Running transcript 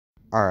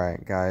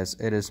Alright guys,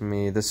 it is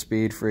me, the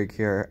Speed Freak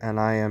here, and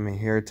I am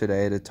here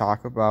today to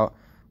talk about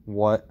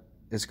what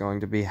is going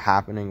to be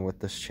happening with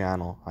this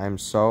channel. I am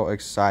so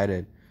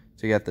excited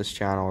to get this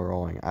channel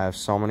rolling. I have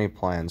so many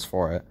plans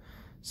for it.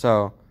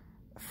 So,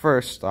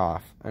 first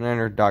off, an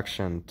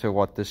introduction to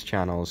what this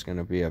channel is going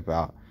to be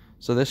about.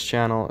 So this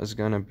channel is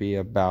going to be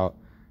about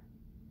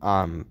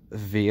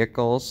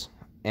vehicles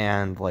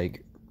and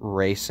like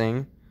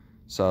racing.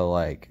 So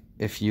like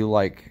if you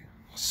like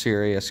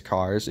serious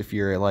cars, if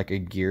you're like a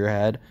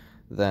gearhead,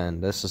 then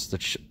this is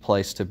the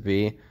place to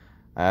be.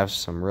 I have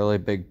some really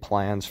big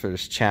plans for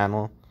this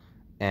channel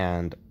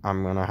and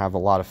I'm gonna have a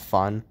lot of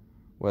fun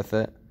with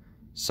it.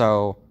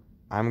 So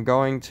I'm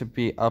going to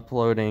be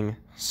uploading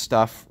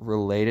stuff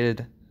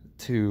related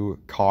to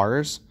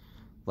cars,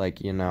 like,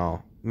 you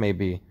know,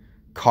 maybe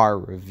car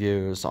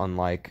reviews on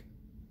like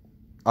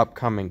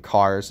upcoming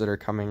cars that are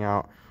coming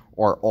out,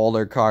 or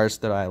older cars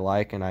that I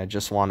like and I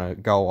just want to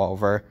go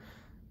over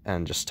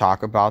and just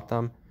talk about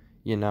them,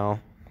 you know,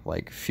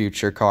 like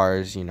future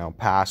cars, you know,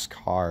 past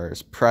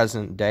cars,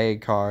 present day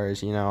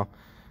cars, you know.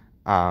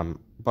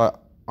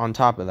 But on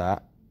top of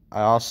that,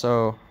 I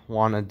also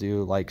want to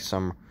do like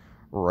some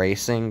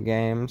racing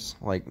games,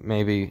 like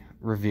maybe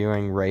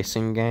reviewing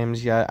racing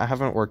games yet. I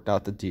haven't worked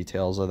out the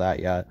details of that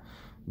yet,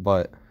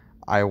 but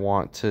I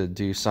want to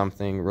do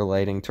something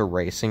relating to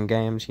racing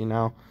games, you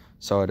know,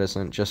 so it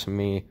isn't just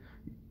me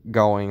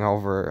going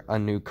over a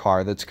new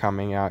car that's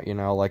coming out, you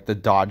know, like the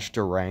Dodge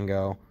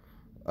Durango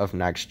of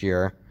next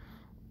year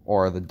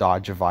or the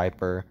Dodge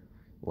Viper,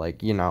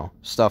 like, you know,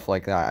 stuff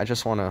like that. I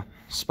just want to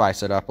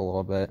spice it up a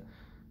little bit.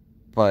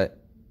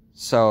 But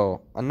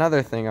so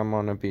another thing I'm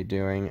going to be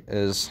doing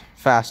is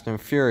Fast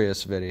and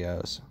Furious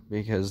videos,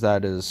 because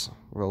that is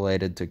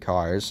related to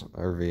cars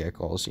or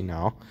vehicles, you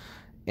know.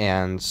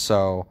 And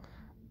so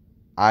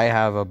I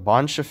have a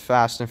bunch of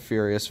Fast and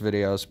Furious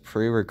videos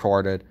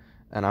pre-recorded,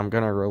 and I'm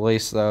going to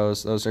release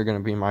those. Those are going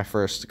to be my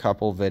first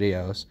couple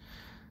videos.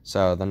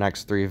 So the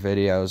next 3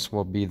 videos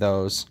will be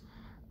those.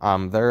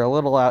 They're a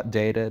little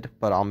outdated,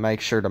 but I'll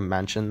make sure to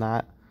mention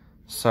that.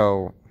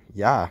 So,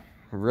 yeah,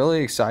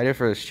 really excited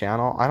for this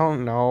channel. I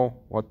don't know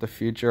what the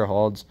future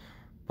holds,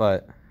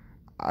 but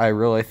I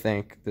really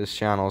think this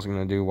channel is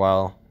going to do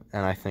well,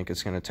 and I think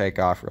it's going to take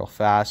off real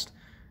fast,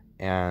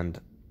 and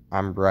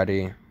I'm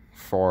ready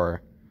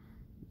for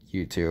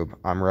YouTube.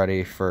 I'm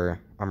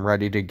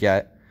ready to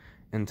get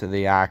into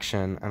the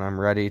action, and I'm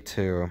ready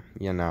to,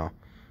 you know,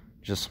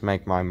 just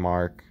make my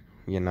mark,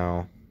 you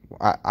know.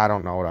 I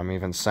don't know what I'm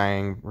even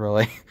saying,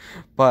 really.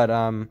 But,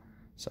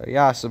 so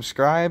yeah,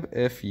 subscribe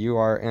if you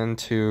are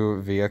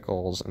into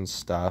vehicles and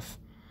stuff.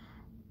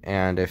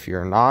 And if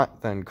you're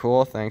not, then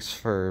cool, thanks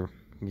for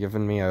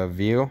giving me a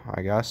view,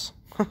 I guess.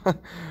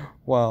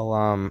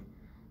 Well,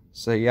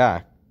 so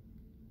yeah,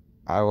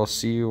 I will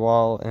see you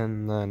all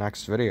in the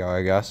next video,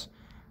 I guess.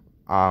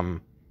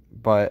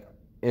 But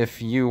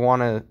if you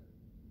want to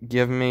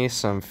give me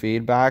some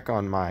feedback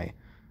on my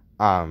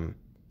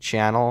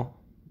channel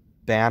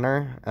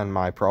banner and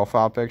my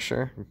profile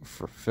picture,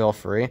 feel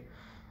free.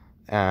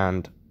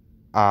 And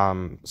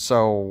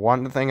so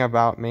one thing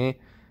about me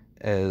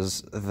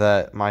is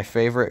that my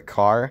favorite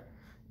car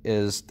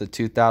is the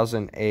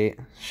 2008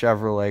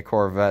 Chevrolet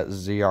Corvette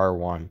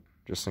ZR1,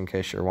 just in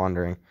case you're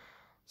wondering.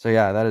 So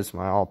yeah, that is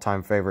my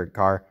all-time favorite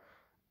car.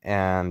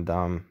 And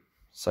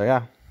so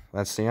yeah,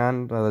 that's the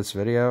end of this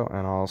video,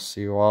 and I'll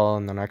see you all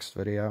in the next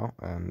video,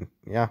 and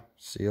yeah,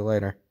 see you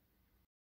later.